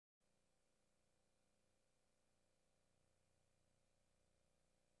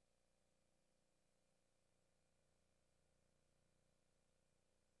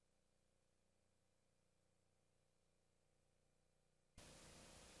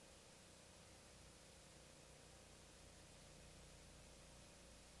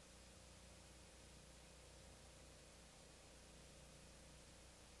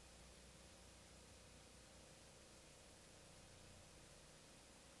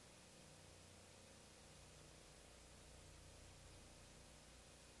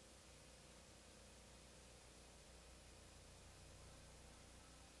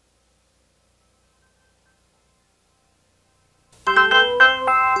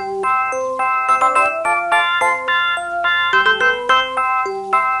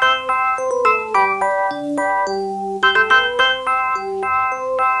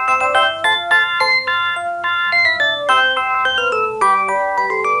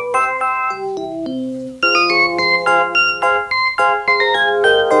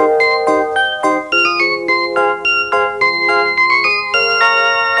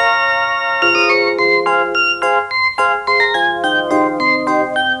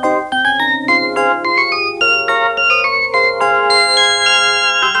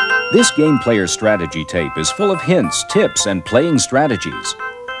This Game Player Strategy tape is full of hints, tips, and playing strategies.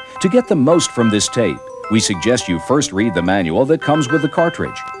 To get the most from this tape, we suggest you first read the manual that comes with the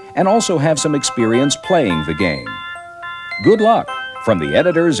cartridge and also have some experience playing the game. Good luck from the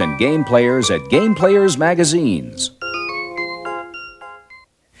editors and game players at Game Players Magazines.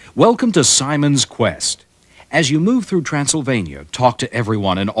 Welcome to Simon's Quest. As you move through Transylvania, talk to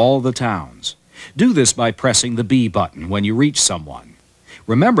everyone in all the towns. Do this by pressing the B button when you reach someone.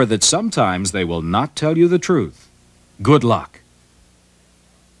 Remember that sometimes they will not tell you the truth. Good luck.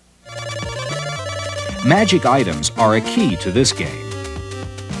 Magic items are a key to this game.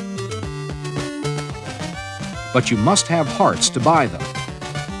 But you must have hearts to buy them.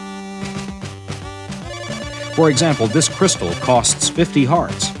 For example, this crystal costs 50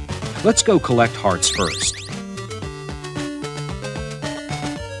 hearts. Let's go collect hearts first.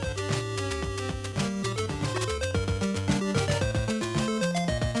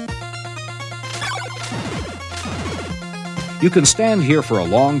 You can stand here for a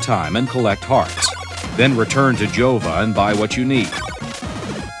long time and collect hearts. Then return to Jova and buy what you need.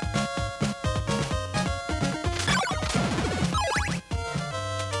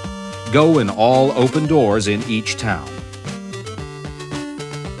 Go in all open doors in each town.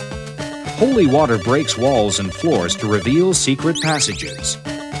 Holy water breaks walls and floors to reveal secret passages.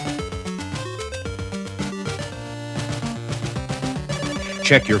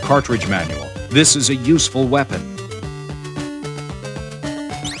 Check your cartridge manual. This is a useful weapon.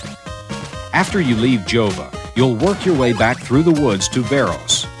 After you leave Jova, you'll work your way back through the woods to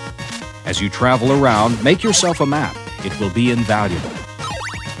Veros. As you travel around, make yourself a map. It will be invaluable.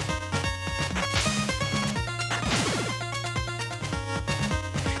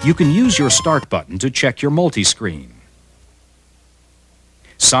 You can use your start button to check your multi-screen.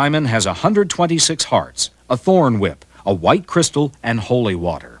 Simon has 126 hearts, a thorn whip, a white crystal, and holy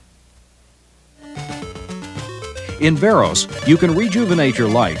water. In Veros, you can rejuvenate your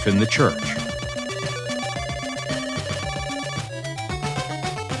life in the church.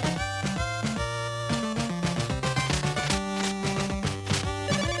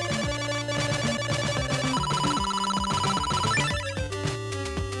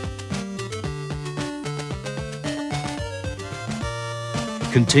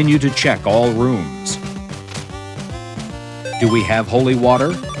 Continue to check all rooms. Do we have holy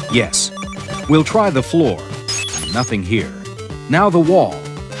water? Yes. We'll try the floor. Nothing here. Now the wall.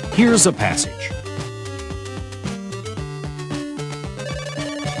 Here's a passage.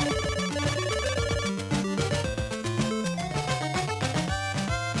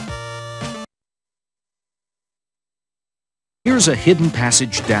 Here's a hidden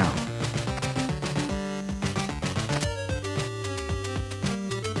passage down.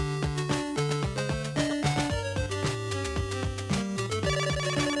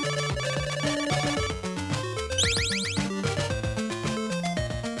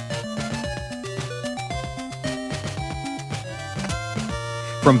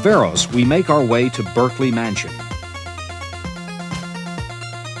 From Veros, we make our way to Berkeley Mansion.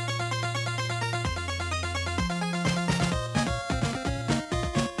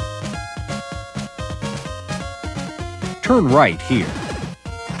 Turn right here.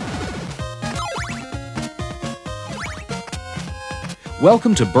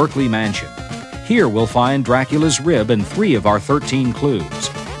 Welcome to Berkeley Mansion. Here we'll find Dracula's rib and 3 of our 13 clues.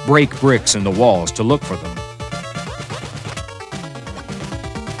 Break bricks in the walls to look for them.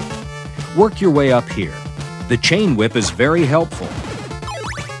 Work your way up here. The chain whip is very helpful.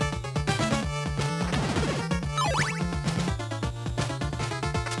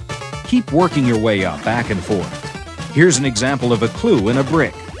 Keep working your way up, back and forth. Here's an example of a clue in a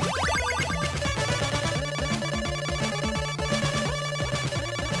brick.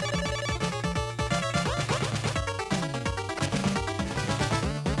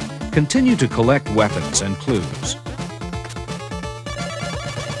 Continue to collect weapons and clues.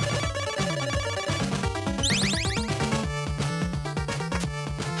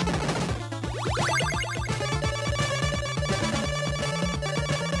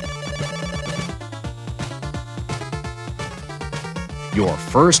 Your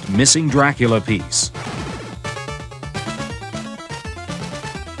first missing Dracula piece.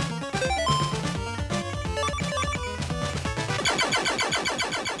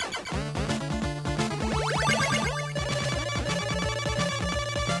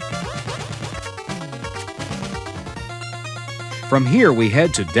 From here we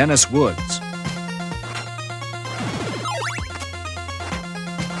head to Dennis Woods.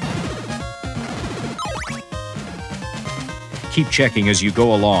 Keep checking as you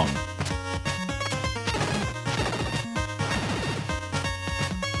go along.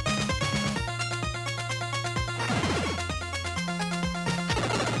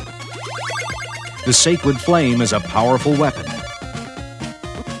 The sacred flame is a powerful weapon.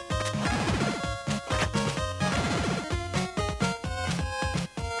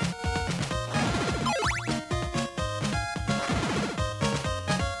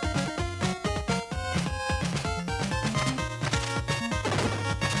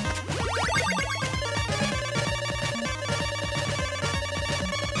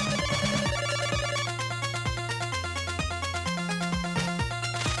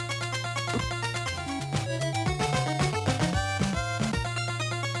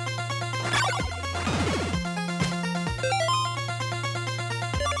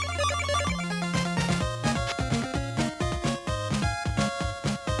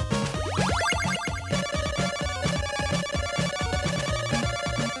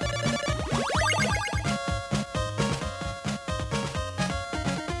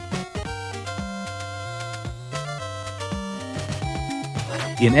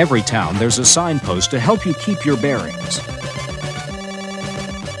 In every town, there's a signpost to help you keep your bearings.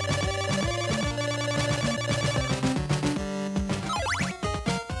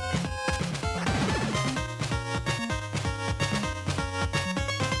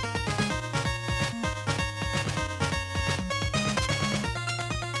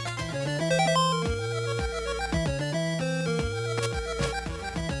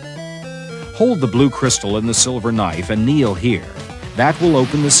 Hold the blue crystal and the silver knife and kneel here. That will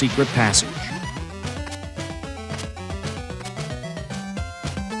open the secret passage.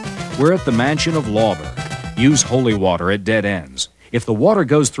 We're at the mansion of Lauber. Use holy water at dead ends. If the water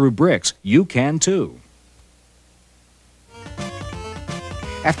goes through bricks, you can too.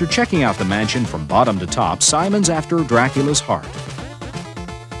 After checking out the mansion from bottom to top, Simon's after Dracula's heart.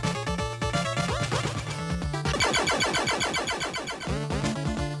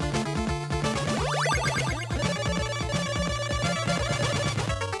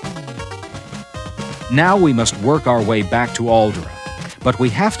 Now we must work our way back to Aldra, but we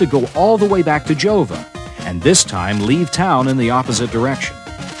have to go all the way back to Jova, and this time leave town in the opposite direction.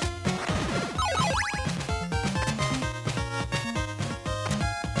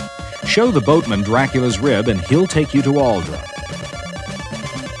 Show the boatman Dracula's rib and he'll take you to Aldra.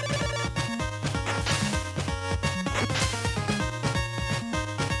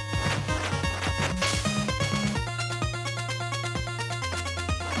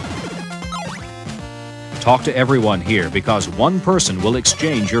 Talk to everyone here because one person will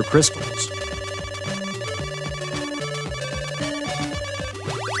exchange your crystals.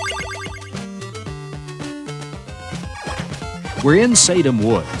 We're in Salem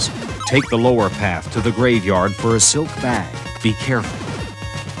Woods. Take the lower path to the graveyard for a silk bag. Be careful.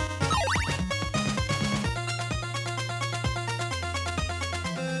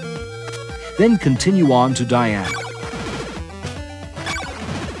 Then continue on to Diana.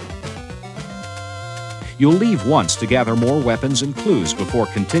 You'll leave once to gather more weapons and clues before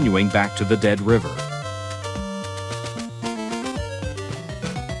continuing back to the Dead River.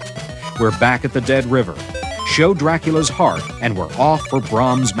 We're back at the Dead River. Show Dracula's heart, and we're off for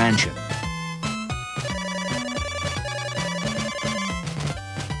Brahm's mansion.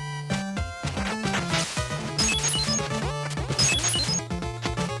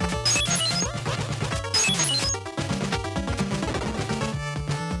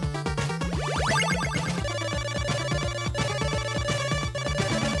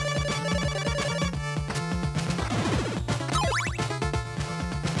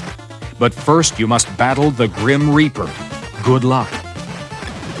 But first you must battle the Grim Reaper. Good luck.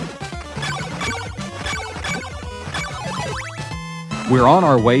 We're on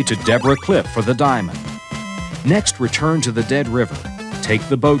our way to Deborah Cliff for the diamond. Next, return to the Dead River. Take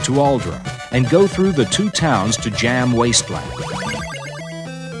the boat to Aldra and go through the 2 towns to Jam Wasteland.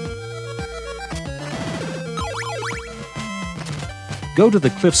 Go to the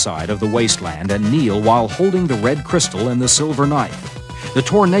cliffside of the wasteland and kneel while holding the red crystal and the silver knife. The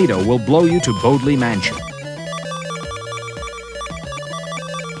tornado will blow you to Bodley Mansion.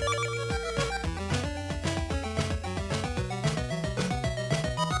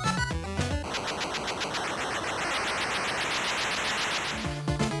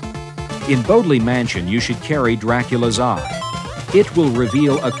 In Bodley Mansion, you should carry Dracula's eye. It will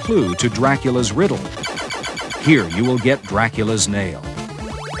reveal a clue to Dracula's riddle. Here you will get Dracula's nail.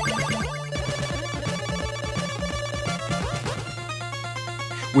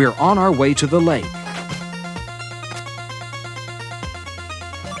 We're on our way to the lake.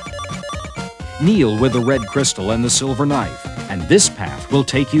 Kneel with the red crystal and the silver knife, and this path will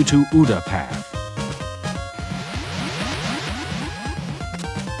take you to Uda Path.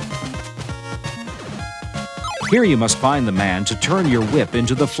 Here you must find the man to turn your whip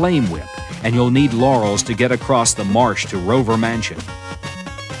into the flame whip. and you'll need laurels to get across the marsh to Rover Mansion.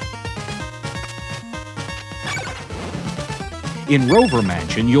 In Rover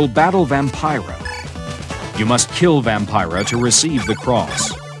Mansion, you'll battle Vampira. You must kill Vampira to receive the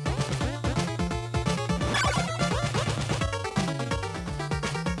cross.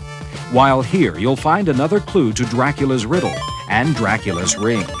 While here, you'll find another clue to Dracula's riddle and Dracula's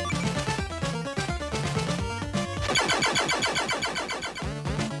ring.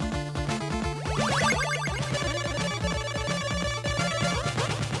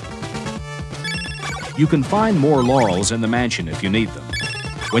 You can find more laurels in the mansion if you need them.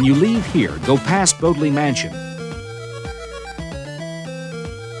 When you leave here, go past Bodley Mansion.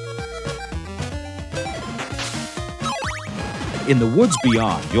 In the woods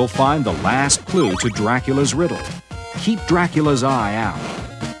beyond, you'll find the last clue to Dracula's riddle. Keep Dracula's eye out.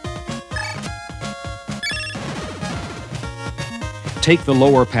 Take the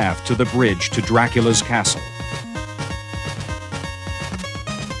lower path to the bridge to Dracula's castle.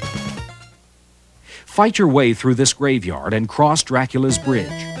 Fight your way through this graveyard and cross Dracula's bridge.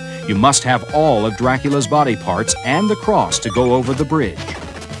 You must have all of Dracula's body parts and the cross to go over the bridge.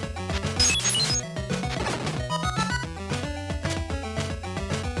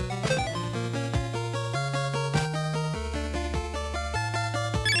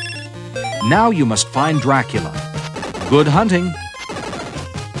 Now you must find Dracula. Good hunting.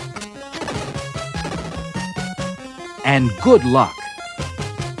 And good luck.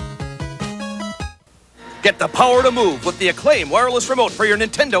 Get the power to move with the Acclaim wireless remote for your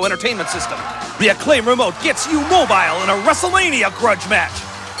Nintendo Entertainment System. The Acclaim remote gets you mobile in a WrestleMania grudge match.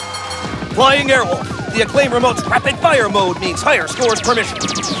 Flying Airwolf. The Acclaim remote's rapid fire mode means higher scores per mission.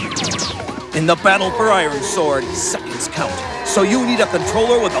 In the battle for Iron Sword, seconds count. So you need a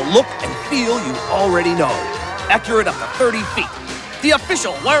controller with a look and feel you already know. Accurate up to 30 feet. The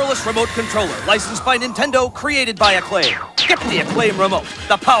official wireless remote controller, licensed by Nintendo, created by Acclaim. Get the Acclaim remote,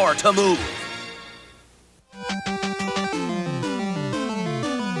 the power to move.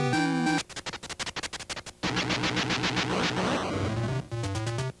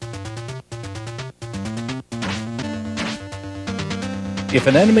 If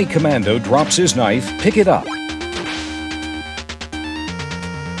an enemy commando drops his knife, pick it up.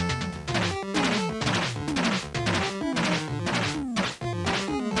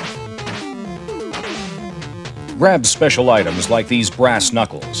 Grab special items like these brass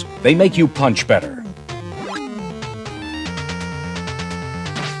knuckles. They make you punch better.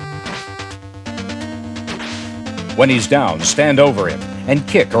 When he's down, stand over him and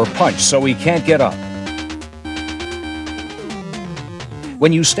kick or punch so he can't get up.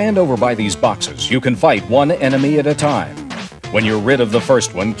 When you stand over by these boxes, you can fight one enemy at a time. When you're rid of the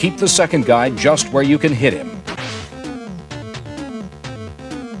first one, keep the second guy just where you can hit him.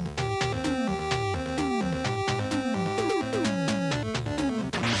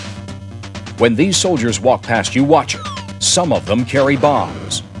 When these soldiers walk past you, watch it. Some of them carry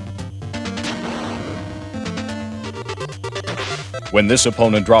bombs. When this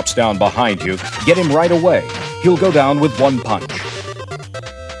opponent drops down behind you, get him right away. He'll go down with one punch.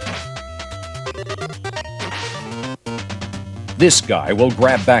 This guy will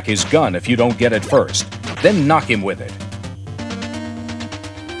grab back his gun if you don't get it first, then knock him with it.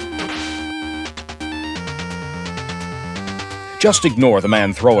 Just ignore the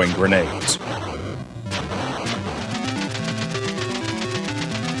man throwing grenades.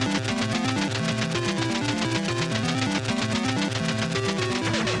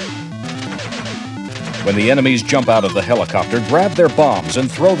 When the enemies jump out of the helicopter, grab their bombs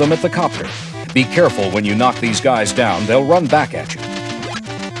and throw them at the copter. Be careful when you knock these guys down, they'll run back at you.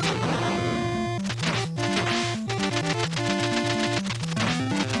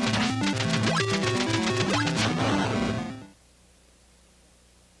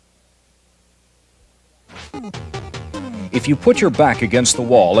 If you put your back against the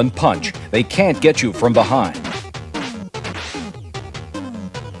wall and punch, they can't get you from behind.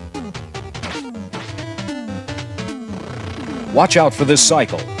 Watch out for this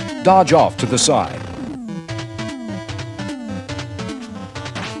cycle. Dodge off to the side.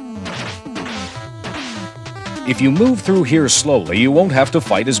 If you move through here slowly, you won't have to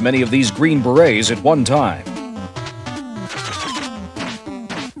fight as many of these green berets at one time.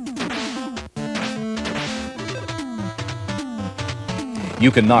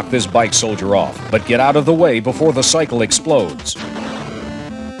 You can knock this bike soldier off, but get out of the way before the cycle explodes.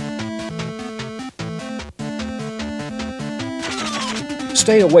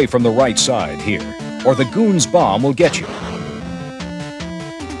 Stay away from the right side here, or the goon's bomb will get you.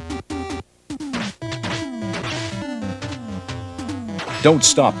 Don't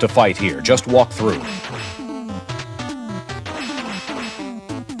stop to fight here, just walk through.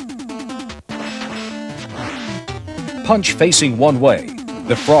 Punch facing one way.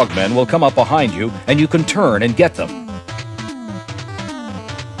 The frogmen will come up behind you, and you can turn and get them.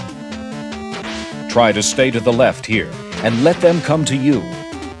 Try to stay to the left here, and let them come to you.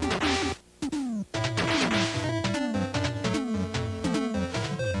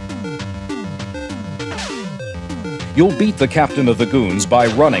 You'll beat the captain of the goons by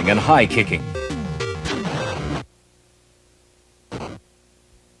running and high kicking.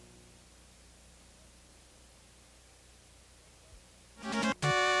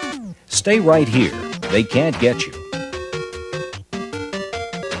 Stay right here. They can't get you.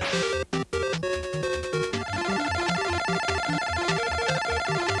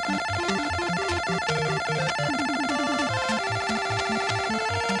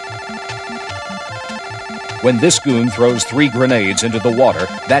 When this goon throws 3 grenades into the water,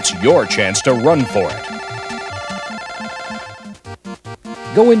 that's your chance to run for it.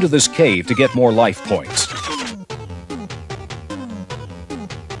 Go into this cave to get more life points.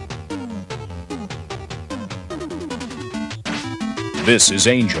 This is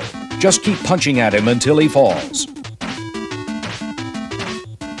Angel. Just keep punching at him until he falls.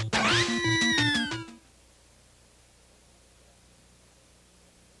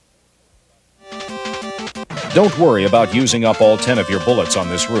 Don't worry about using up all 10 of your bullets on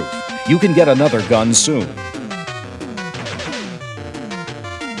this roof. You can get another gun soon.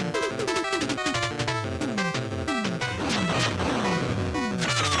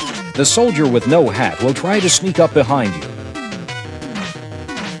 The soldier with no hat will try to sneak up behind you.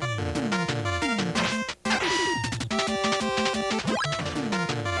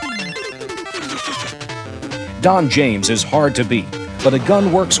 Don James is hard to beat, but a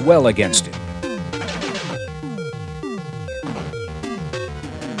gun works well against him.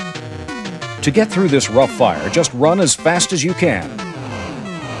 To get through this rough fire, just run as fast as you can.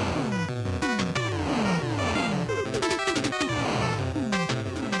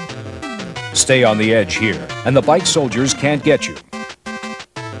 Stay on the edge here, and the bike soldiers can't get you.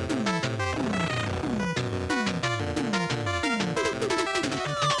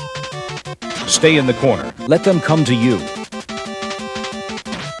 Stay in the corner. Let them come to you.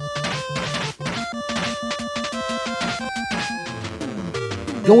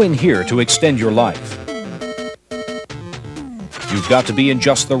 Go in here to extend your life. You've got to be in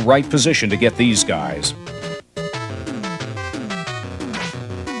just the right position to get these guys.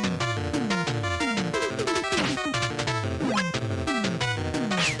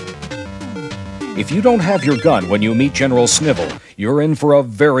 If you don't have your gun when you meet General Snivel, you're in for a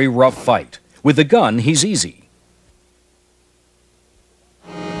very rough fight. With the gun, he's easy.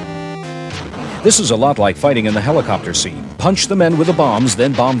 This is a lot like fighting in the helicopter scene. Punch the men with the bombs,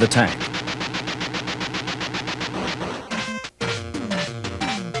 then bomb the tank.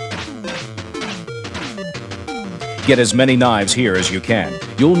 Get as many knives here as you can.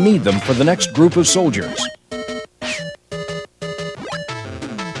 You'll need them for the next group of soldiers.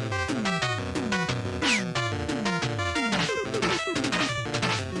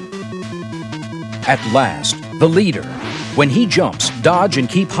 At last, the leader. When he jumps, dodge and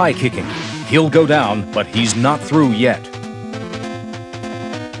keep high kicking. He'll go down, but he's not through yet.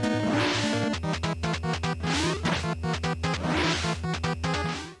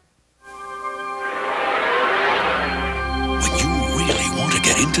 When you really want to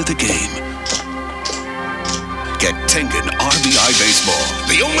get into the game, get Tengen RBI Baseball.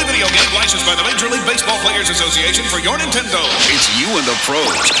 The only video game licensed by the Major League Baseball Players Association for your Nintendo. It's you and the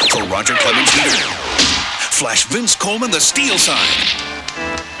pros for Roger Clemens Heater. Flash Vince Coleman the steal sign.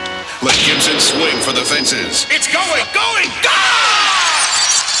 Let Gibson swing for the fences. It's going, go!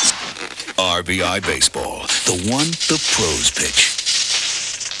 RBI Baseball, the one the pros pitch.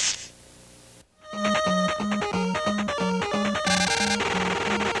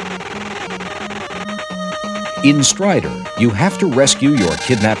 In Strider, you have to rescue your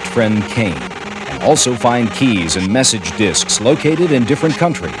kidnapped friend Kane, and also find keys and message discs located in different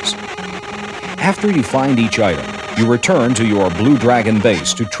countries. After you find each item, you return to your Blue Dragon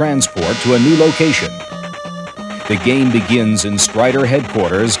base to transport to a new location. The game begins in Strider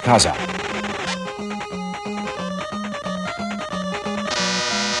headquarters, Kazakh.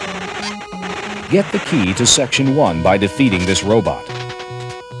 Get the key to Section 1 by defeating this robot.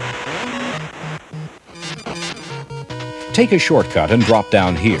 Take a shortcut and drop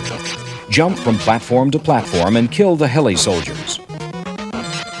down here. Jump from platform to platform and kill the heli soldiers.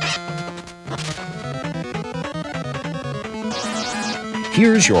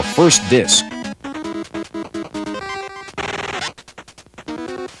 Here's your first disc.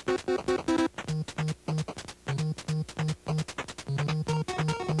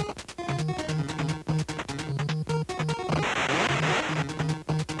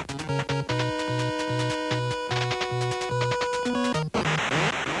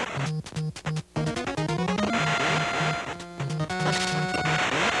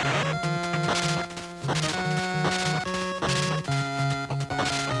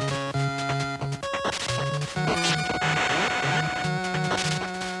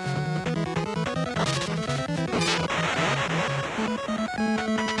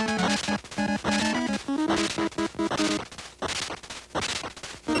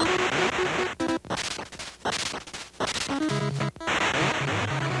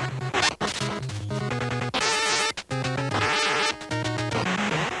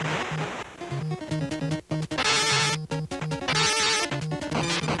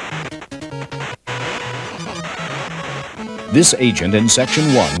 This agent in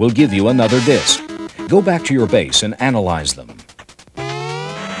Section 1 will give you another disc. Go back to your base and analyze them.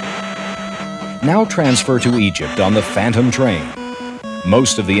 Now transfer to Egypt on the Phantom train.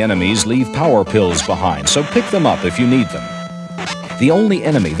 Most of the enemies leave power pills behind, so pick them up if you need them. The only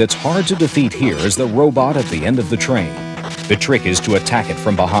enemy that's hard to defeat here is the robot at the end of the train. The trick is to attack it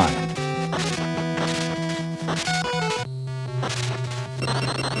from behind.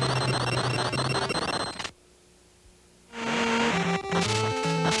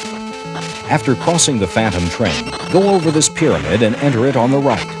 After crossing the Phantom train, go over this pyramid and enter it on the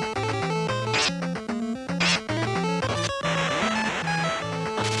right.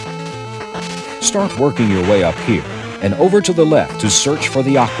 Start working your way up here and over to the left to search for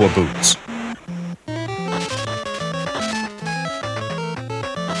the aqua boots.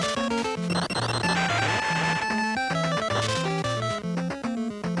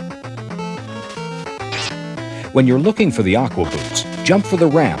 When you're looking for the aqua boots, jump for the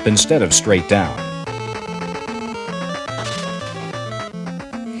ramp instead of straight down.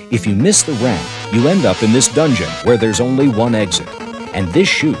 If you miss the ramp, you end up in this dungeon where there's only one exit, and this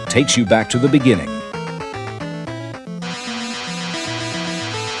chute takes you back to the beginning.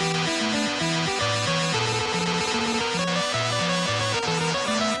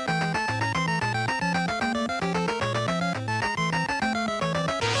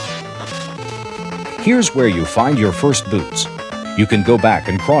 Here's where you find your first boots. You can go back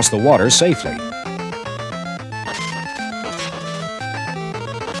and cross the water safely.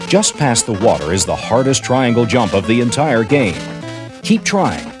 Just past the water is the hardest triangle jump of the entire game. Keep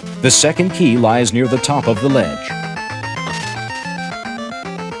trying. The second key lies near the top of the ledge.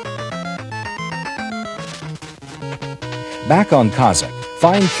 Back on Kazakh,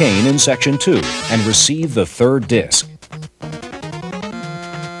 find Kane in Section 2 and receive the third disc.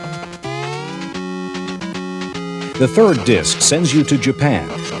 The third disc sends you to Japan,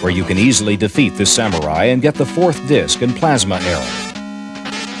 where you can easily defeat the samurai and get the fourth disc and plasma arrow.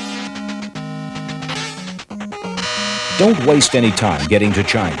 Don't waste any time getting to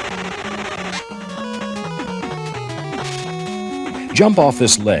China. Jump off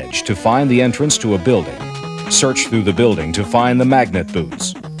this ledge to find the entrance to a building. Search through the building to find the magnet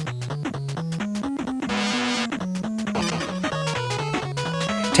boots.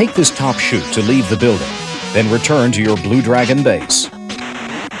 Take this top chute to leave the building, then return to your Blue Dragon base.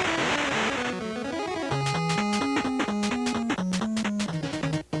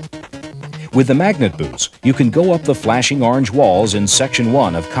 With the magnet boots, you can go up the flashing orange walls in Section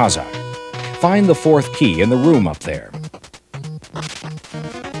 1 of Kazakh. Find the fourth key in the room up there.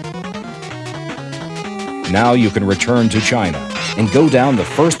 Now you can return to China and go down the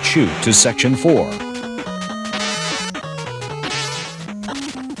first chute to Section 4.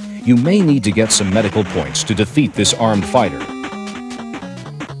 You may need to get some medical points to defeat this armed fighter.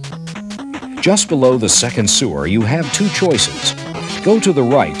 Just below the second sewer, you have two choices. Go to the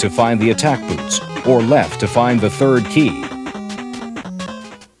right to find the attack boots, or left to find the third key.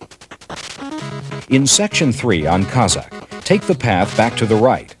 In Section 3 on Kazakh, take the path back to the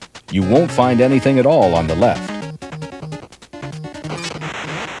right. You won't find anything at all on the left.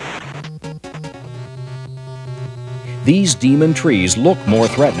 These demon trees look more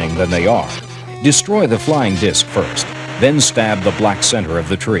threatening than they are. Destroy the flying disc first, then stab the black center of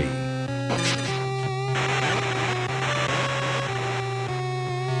the tree.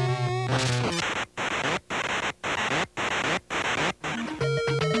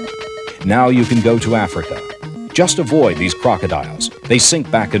 Now you can go to Africa. Just avoid these crocodiles. They sink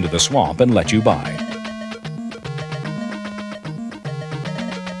back into the swamp and let you by.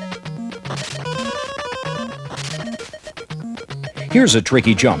 Here's a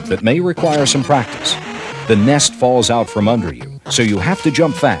tricky jump that may require some practice. The nest falls out from under you, so you have to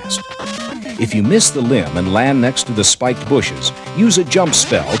jump fast. If you miss the limb and land next to the spiked bushes, use a jump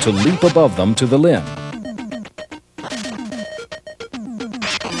spell to leap above them to the limb.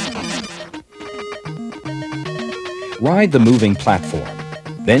 Ride the moving platform,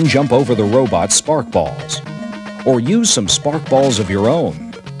 then jump over the robot's spark balls, or use some spark balls of your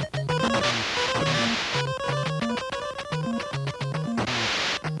own.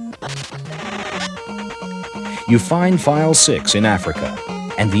 You find File 6 in Africa,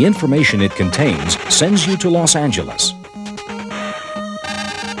 and the information it contains sends you to Los Angeles.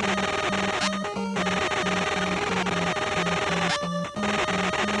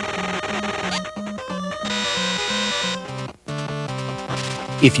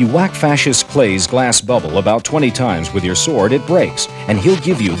 If you whack Fascist Clay's glass bubble about 20 times with your sword, it breaks, and he'll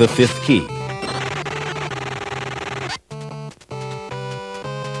give you the fifth key.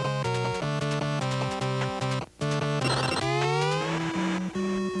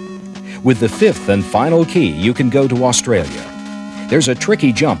 With the fifth and final key, you can go to Australia. There's a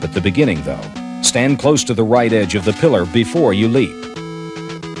tricky jump at the beginning, though. Stand close to the right edge of the pillar before you leap.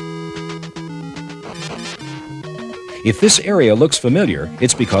 If this area looks familiar,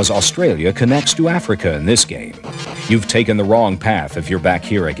 it's because Australia connects to Africa in this game. You've taken the wrong path if you're back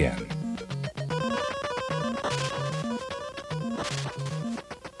here again.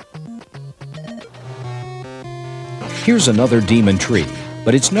 Here's another demon tree,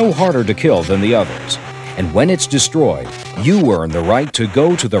 but it's no harder to kill than the others. And when it's destroyed, you earn the right to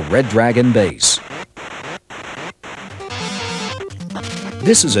go to the Red Dragon base.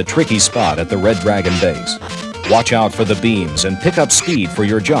 This is a tricky spot at the Red Dragon base. Watch out for the beams and pick up speed for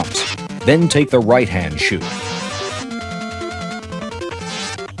your jumps. Then take the right-hand chute.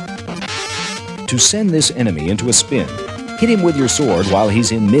 To send this enemy into a spin, hit him with your sword while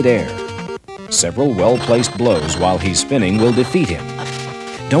he's in mid-air. Several well-placed blows while he's spinning will defeat him.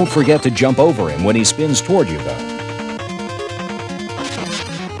 Don't forget to jump over him when he spins toward you, though.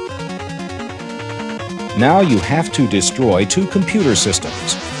 Now you have to destroy 2 computer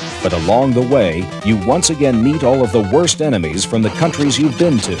systems. But along the way, you once again meet all of the worst enemies from the countries you've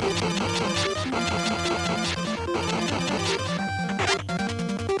been to.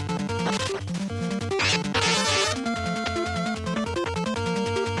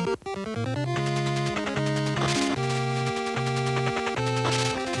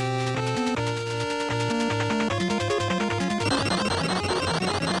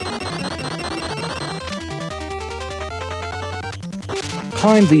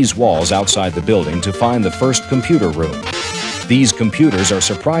 Climb these walls outside the building to find the first computer room. These computers are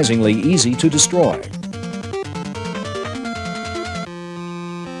surprisingly easy to destroy.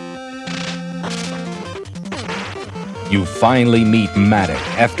 You finally meet Matic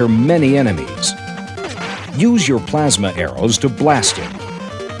after many enemies. Use your plasma arrows to blast him.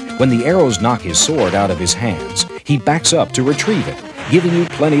 When the arrows knock his sword out of his hands, he backs up to retrieve it, giving you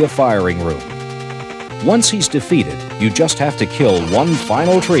plenty of firing room. Once he's defeated, you just have to kill one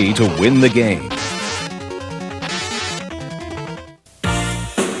final tree to win the game.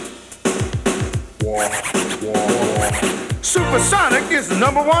 Supersonic is the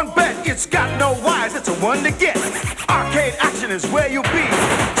 #1 bet. It's got no wires, it's a one to get. Arcade action is where you'll be.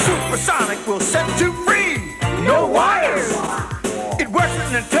 Supersonic will set you free. No wires. It works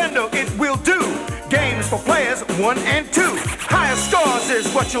with Nintendo, it will do. Games for players 1 and 2. Higher scores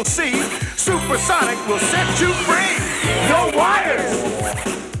is what you'll see. Supersonic will set you free. No wires.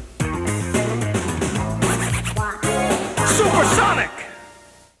 Supersonic.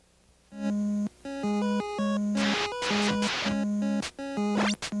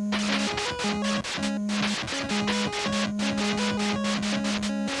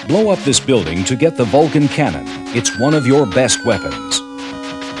 Blow up this building to get the Vulcan cannon. It's one of your best weapons.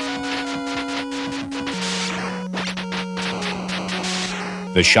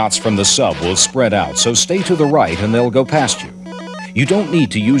 The shots from the sub will spread out, so stay to the right and they'll go past you. You don't need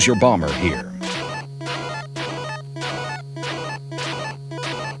to use your bomber here.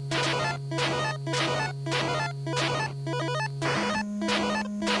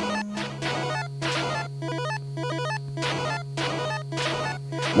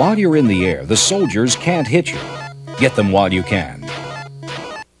 While you're in the air, the soldiers can't hit you. Get them while you can.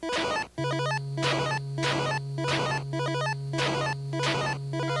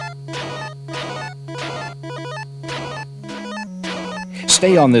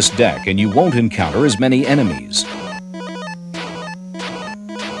 Stay on this deck and you won't encounter as many enemies.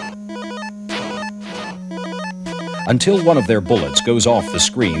 Until one of their bullets goes off the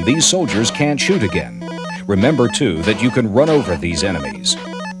screen, these soldiers can't shoot again. Remember, too, that you can run over these enemies.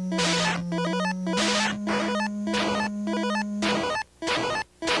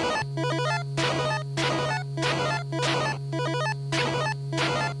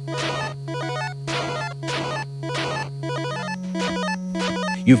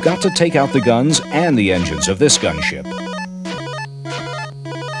 You've got to take out the guns and the engines of this gunship.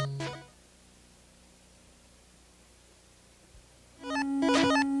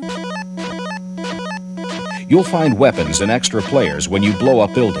 You'll find weapons and extra players when you blow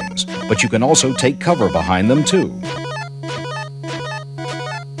up buildings, but you can also take cover behind them too.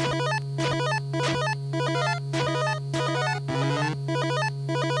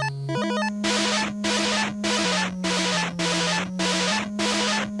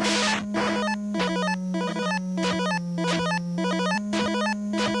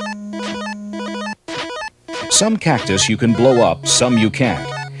 Some cactus you can blow up, some you can't.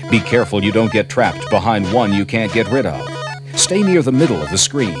 Be careful you don't get trapped behind one you can't get rid of. Stay near the middle of the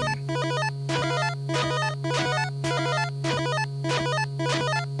screen.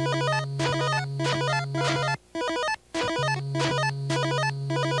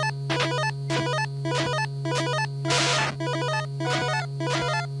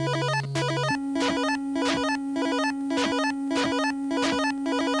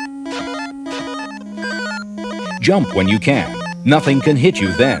 Jump when you can. Nothing can hit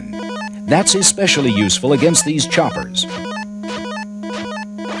you then. That's especially useful against these choppers.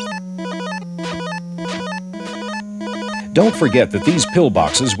 Don't forget that these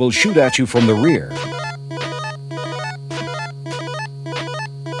pillboxes will shoot at you from the rear.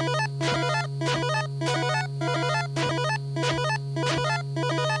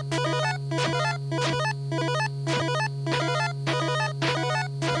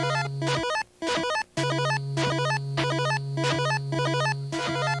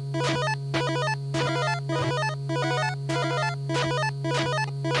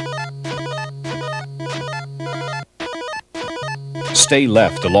 Stay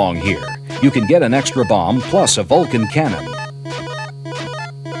left along here. You can get an extra bomb plus a Vulcan cannon.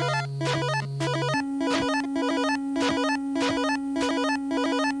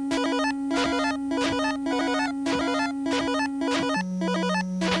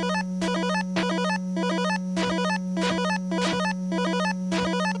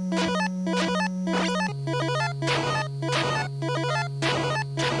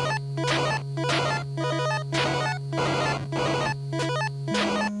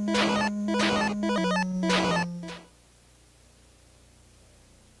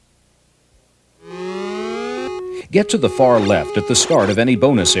 Get to the far left at the start of any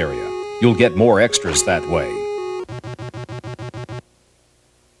bonus area. You'll get more extras that way.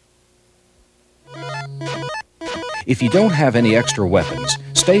 If you don't have any extra weapons,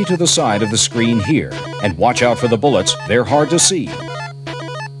 stay to the side of the screen here and watch out for the bullets. They're hard to see.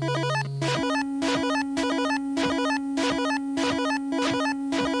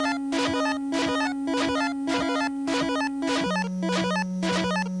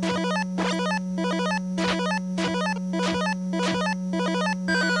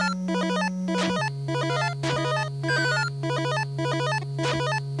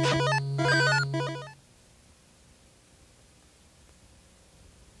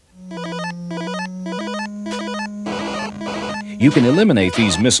 You can eliminate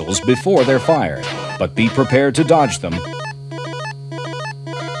these missiles before they're fired, but be prepared to dodge them.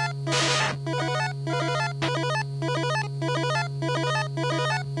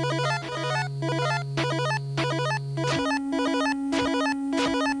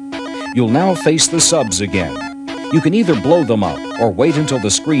 You'll now face the subs again. You can either blow them up or wait until the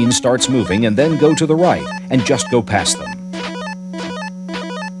screen starts moving and then go to the right and just go past them.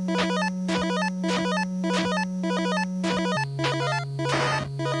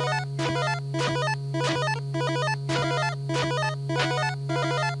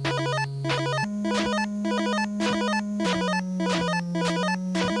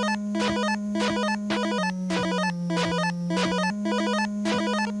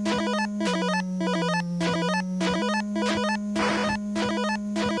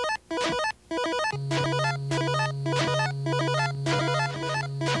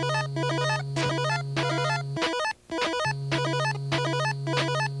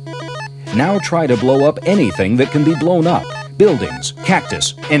 Now try to blow up anything that can be blown up. Buildings,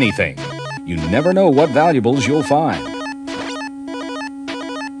 cactus, anything. You never know what valuables you'll find.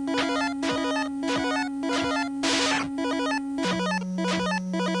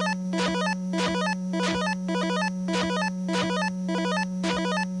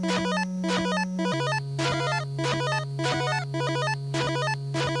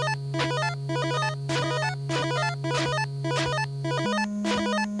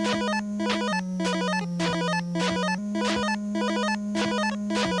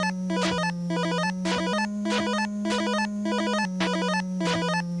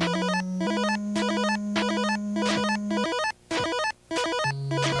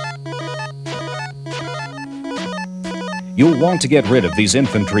 You'll want to get rid of these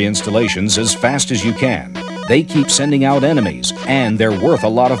infantry installations as fast as you can. They keep sending out enemies, and they're worth a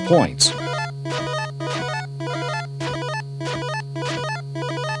lot of points.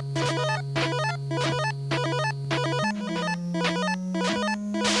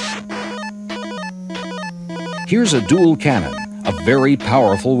 Here's a dual cannon, a very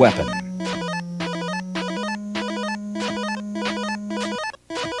powerful weapon.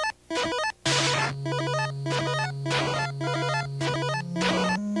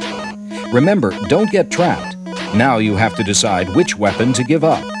 Remember, don't get trapped. Now you have to decide which weapon to give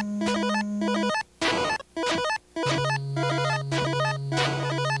up.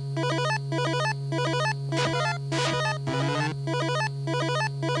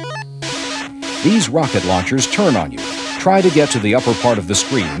 These rocket launchers turn on you. Try to get to the upper part of the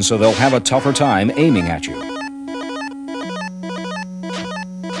screen so they'll have a tougher time aiming at you.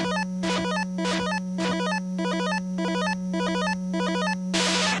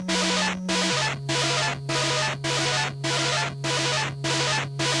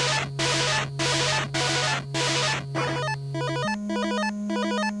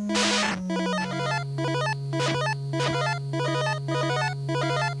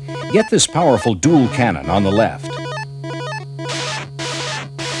 Get this powerful dual cannon on the left.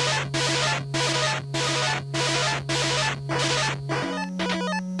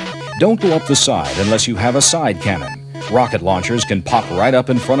 Don't go up the side unless you have a side cannon. Rocket launchers can pop right up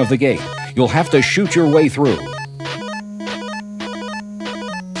in front of the gate. You'll have to shoot your way through.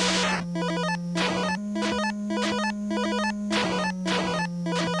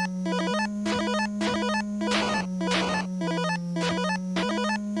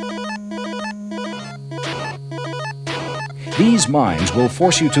 These mines will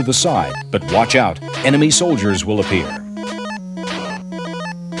force you to the side, but watch out, enemy soldiers will appear.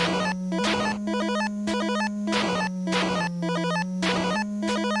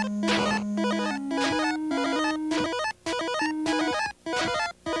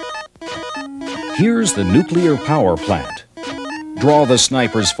 Here's the nuclear power plant. Draw the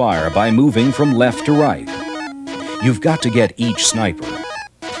sniper's fire by moving from left to right. You've got to get each sniper.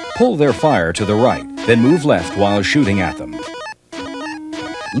 Pull their fire to the right, then move left while shooting at them.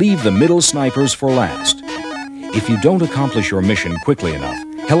 Leave the middle snipers for last. If you don't accomplish your mission quickly enough,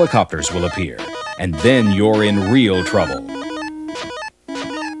 helicopters will appear, and then you're in real trouble.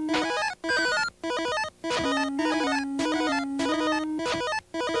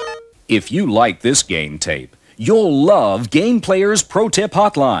 If you like this game tape, you'll love Game Player's Pro Tip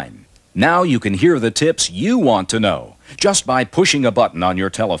Hotline. Now you can hear the tips you want to know just by pushing a button on your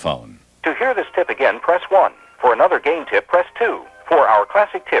telephone. To hear this tip again, press 1. For another game tip, press 2. For our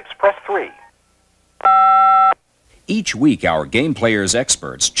classic tips, press 3. Each week, our Game Player's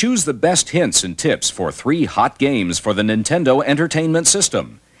experts choose the best hints and tips for 3 hot games for the Nintendo Entertainment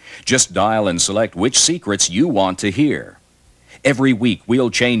System. Just dial and select which secrets you want to hear. Every week, we'll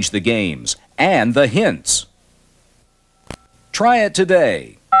change the games and the hints. Try it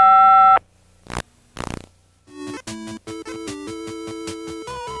today.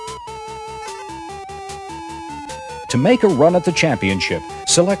 To make a run at the championship,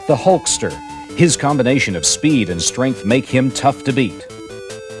 select the Hulkster. His combination of speed and strength make him tough to beat.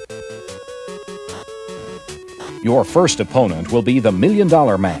 Your first opponent will be the $1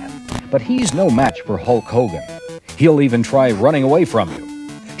 Million Man, but he's no match for Hulk Hogan. He'll even try running away from you.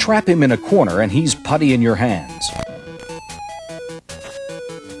 Trap him in a corner and he's putty in your hands.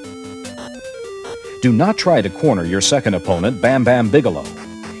 Do not try to corner your second opponent, Bam Bam Bigelow.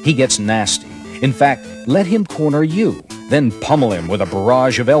 He gets nasty. In fact, let him corner you, then pummel him with a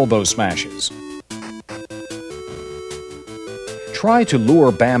barrage of elbow smashes. Try to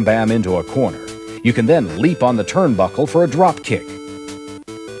lure Bam Bam into a corner. You can then leap on the turnbuckle for a drop kick.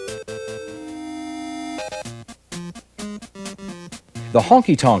 The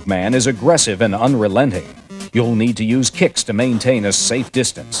Honky Tonk Man is aggressive and unrelenting. You'll need to use kicks to maintain a safe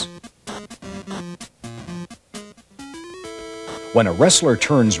distance. When a wrestler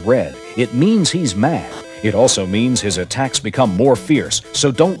turns red, it means he's mad. It also means his attacks become more fierce, so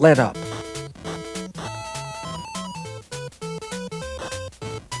don't let up.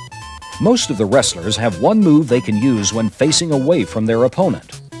 Most of the wrestlers have one move they can use when facing away from their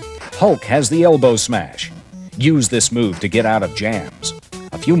opponent. Hulk has the elbow smash. Use this move to get out of jams.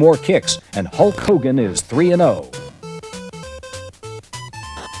 A few more kicks, and Hulk Hogan is 3-0.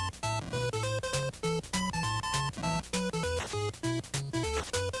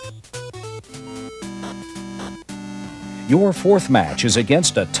 Your fourth match is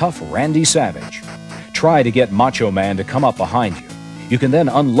against a tough Randy Savage. Try to get Macho Man to come up behind you. You can then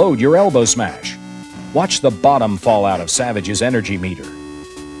unload your elbow smash. Watch the bottom fall out of Savage's energy meter.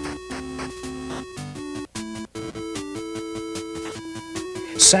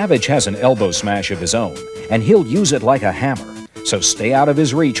 Savage has an elbow smash of his own, and he'll use it like a hammer. So stay out of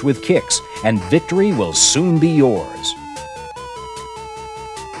his reach with kicks, and victory will soon be yours.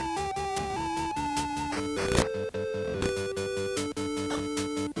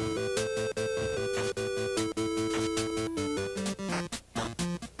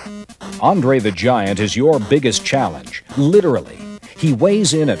 Andre the Giant is your biggest challenge, literally. He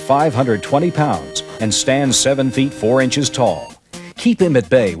weighs in at 520 pounds and stands 7 feet 4 inches tall. Keep him at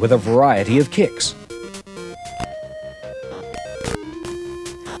bay with a variety of kicks.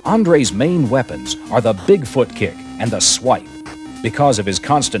 Andre's main weapons are the Bigfoot kick and the swipe. Because of his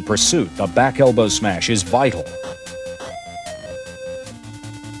constant pursuit, the back elbow smash is vital.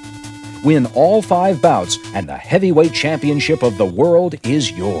 Win all 5 bouts and the heavyweight championship of the world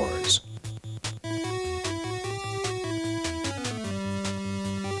is yours.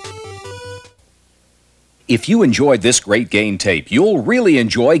 If you enjoyed this great game tape, you'll really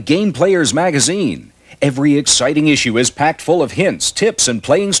enjoy Game Players magazine. Every exciting issue is packed full of hints, tips, and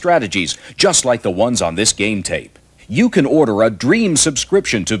playing strategies, just like the ones on this game tape. You can order a dream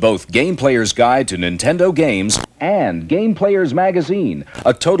subscription to both Game Player's Guide to Nintendo Games and Game Player's Magazine,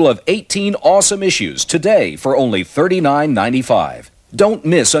 a total of 18 awesome issues today for only $39.95. Don't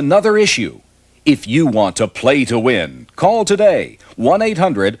miss another issue. If you want to play to win, call today,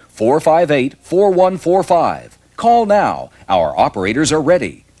 1-800-458-4145. Call now. Our operators are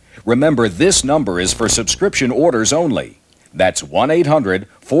ready. Remember, this number is for subscription orders only. That's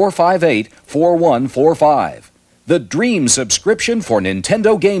 1-800-458-4145. The dream subscription for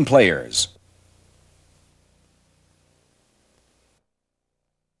Nintendo game players.